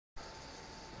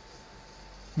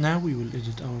Now we will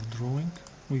edit our drawing.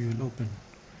 We will open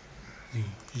the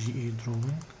GA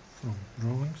drawing from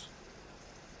drawings.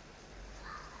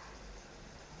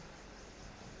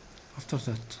 After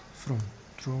that, from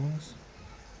drawings,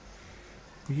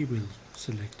 we will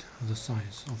select the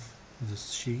size of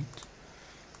this sheet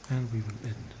and we will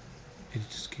add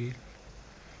edit scale,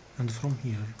 and from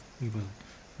here we will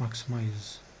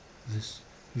maximize this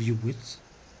view width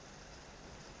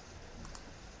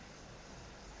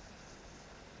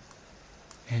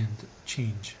and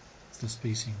change the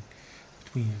spacing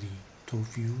between the top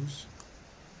views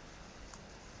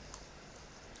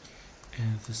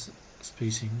and this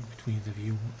spacing between the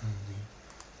view and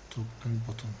the top and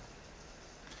bottom.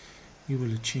 We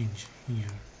will change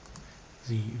here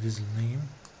the vessel name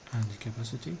and the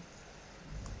capacity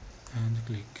and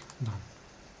click done.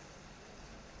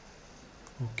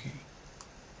 OK.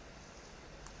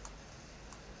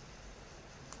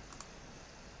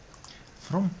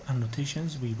 From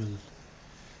annotations we will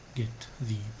get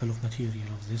the bill of material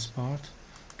of this part.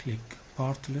 Click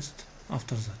part list.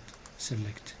 After that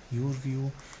select your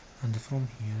view, and from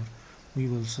here we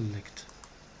will select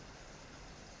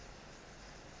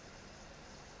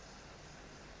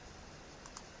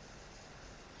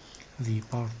the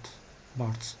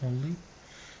parts only,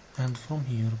 and from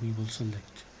here we will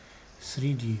select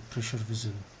 3D pressure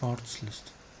vessel parts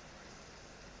list.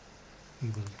 We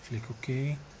will click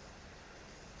OK,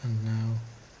 and now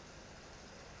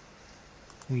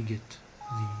we get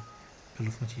the bill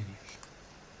of material.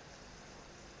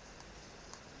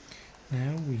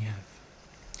 Now we have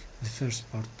the first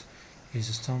part is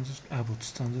a standard Abbott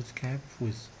standard cap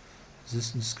with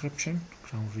this description: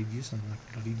 crown radius and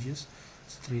macula radius,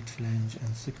 straight flange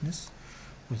and thickness,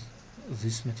 with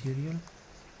this material,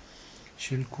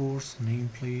 shell course,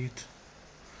 nameplate,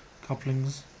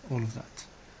 couplings, all of that.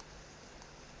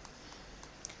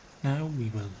 Now we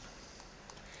will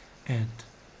add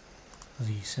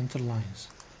the center lines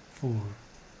for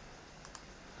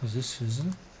this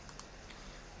vessel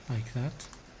like that.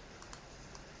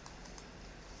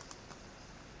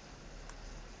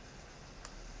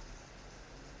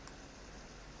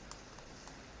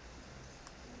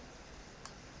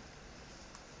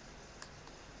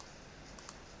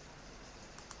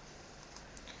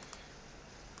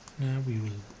 Now we will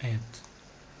add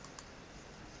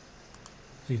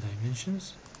the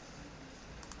dimensions.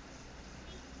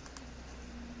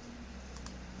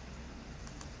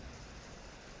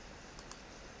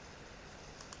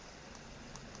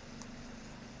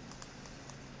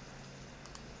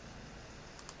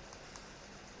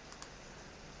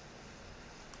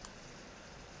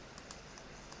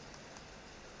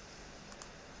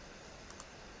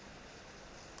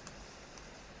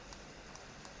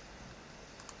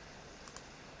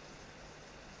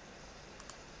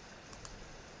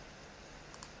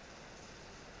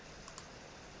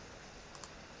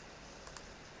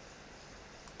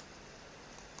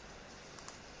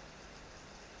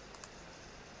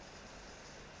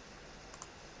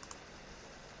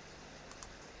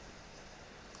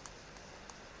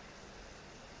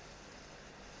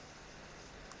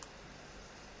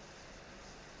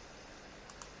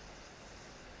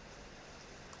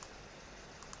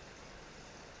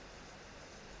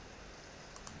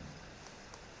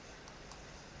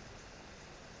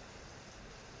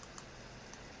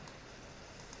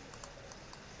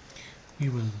 We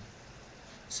will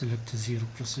select 0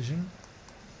 precision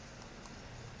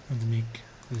and make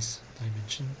this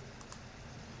dimension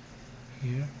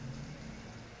here.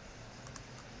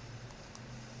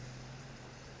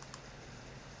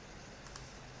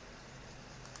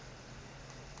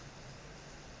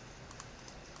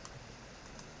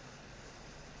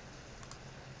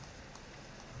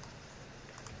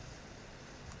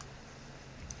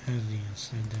 Add the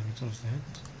inside diameter of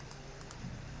that.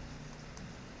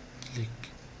 Click,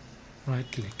 right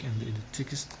click and edit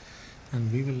text, and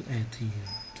we will add here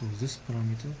to this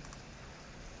parameter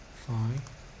phi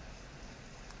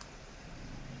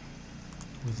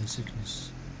with the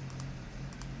thickness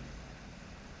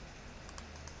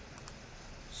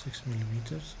 6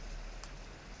 millimeters,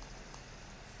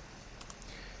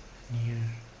 and here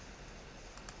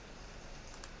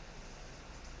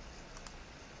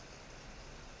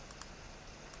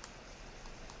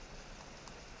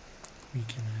we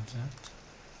can add that.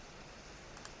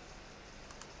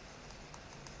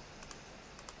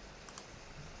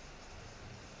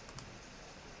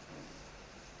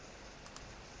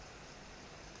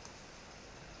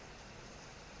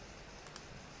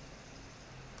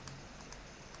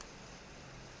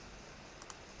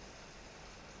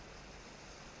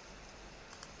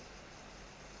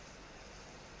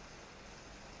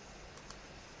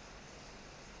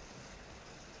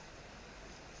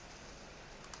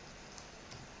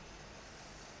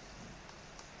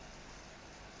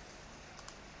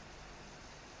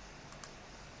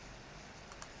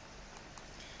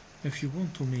 If you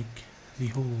want to make the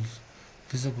holes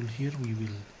visible here, we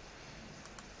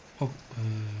will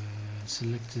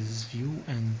select this view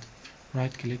and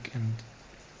right click and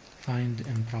find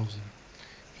in browser.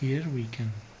 Here we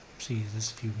can see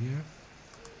this view here.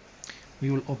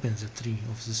 We will open the tree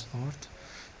of this part,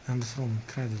 and from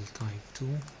cradle type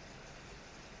 2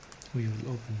 we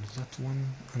will open that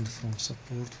one, and from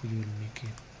support we will make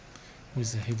it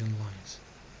with the hidden lines.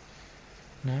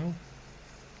 Now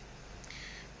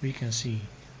we can see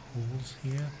holes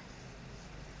here.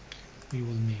 We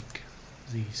will make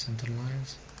the center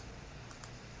lines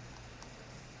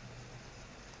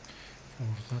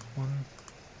for that one.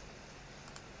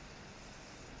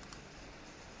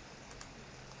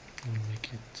 We'll make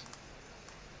it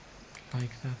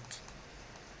like that.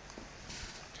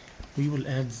 We will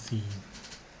add the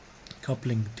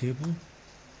coupling table.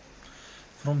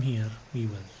 From here we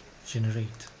will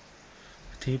generate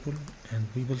a table, and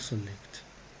we will select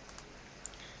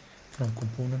from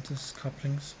components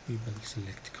couplings, we will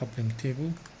select coupling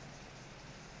table.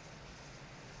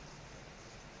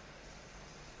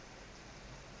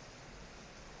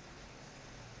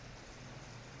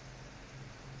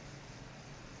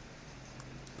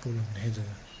 Column header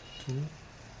 2,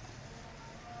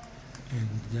 and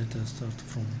data start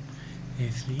from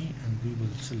A3, and we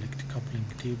will select coupling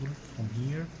table from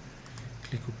here.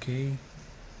 Click OK.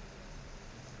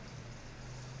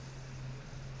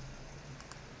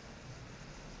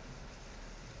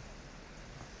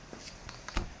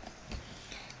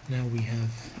 Now we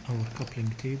have our coupling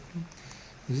table.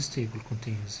 This table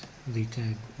contains the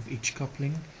tag of each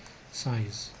coupling,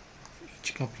 size of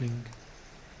each coupling,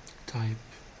 type,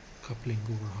 coupling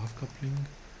over half coupling,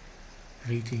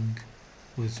 rating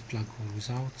with plug or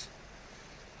without,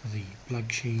 the plug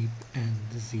shape, and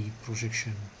the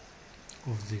projection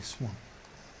of this one.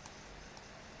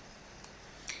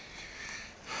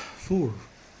 For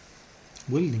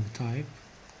welding type,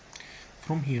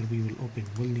 from here we will open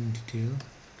welding detail,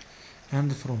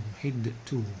 and from head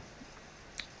to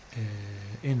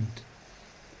end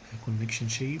connection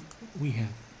shape we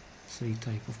have 3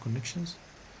 types of connections.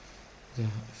 The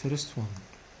first one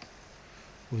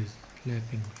with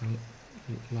lapping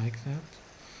like that,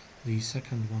 the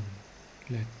second one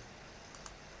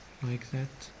like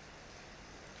that.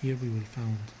 Here we will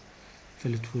find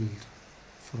fillet weld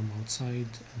from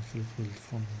outside and fillet weld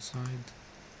from inside,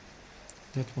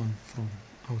 that one from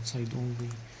outside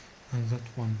only, and that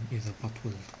one is a butt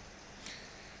weld.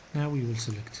 Now we will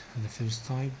select the first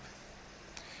type,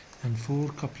 and for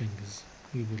couplings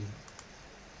we will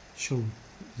show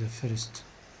the first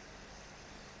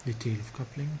detail of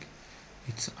coupling.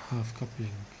 It's half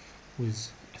coupling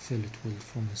with a fillet weld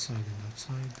from inside and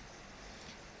outside.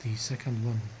 The second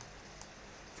one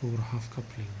for half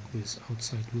coupling with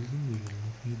outside welding, we will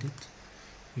not need it.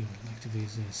 We will activate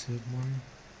the third one.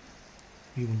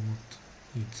 We will not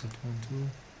need that one too.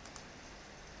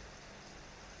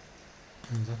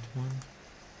 And that one.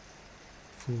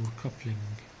 For coupling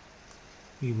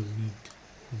we will need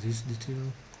this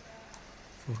detail.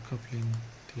 For coupling,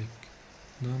 click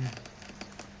done.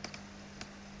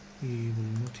 We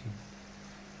will not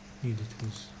need it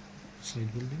with side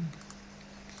welding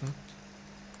like that.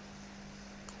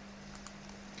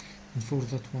 And for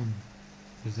that one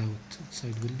without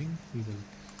side welding, we will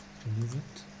remove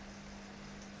it.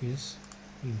 Yes,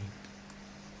 we need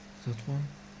that one.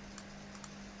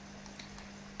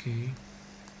 Okay.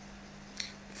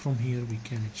 From here we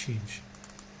can change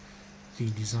the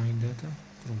design data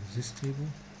from this table,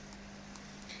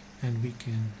 and we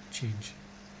can change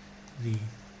the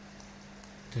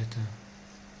data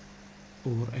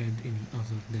or add any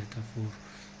other data for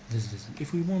this vessel.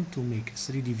 If we want to make a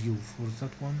 3D view for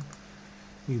that one,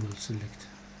 we will select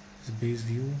the base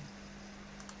view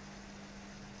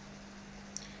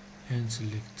and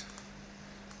select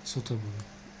suitable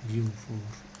view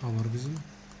for our vessel,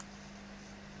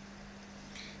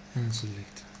 and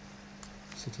select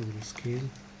suitable scale,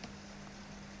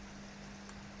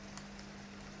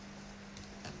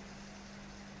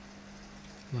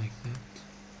 like that.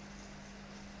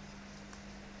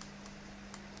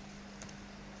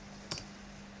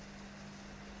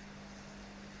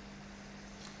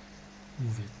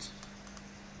 Move it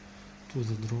to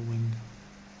the drawing.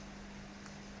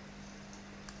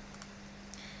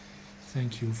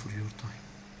 Thank you for your time.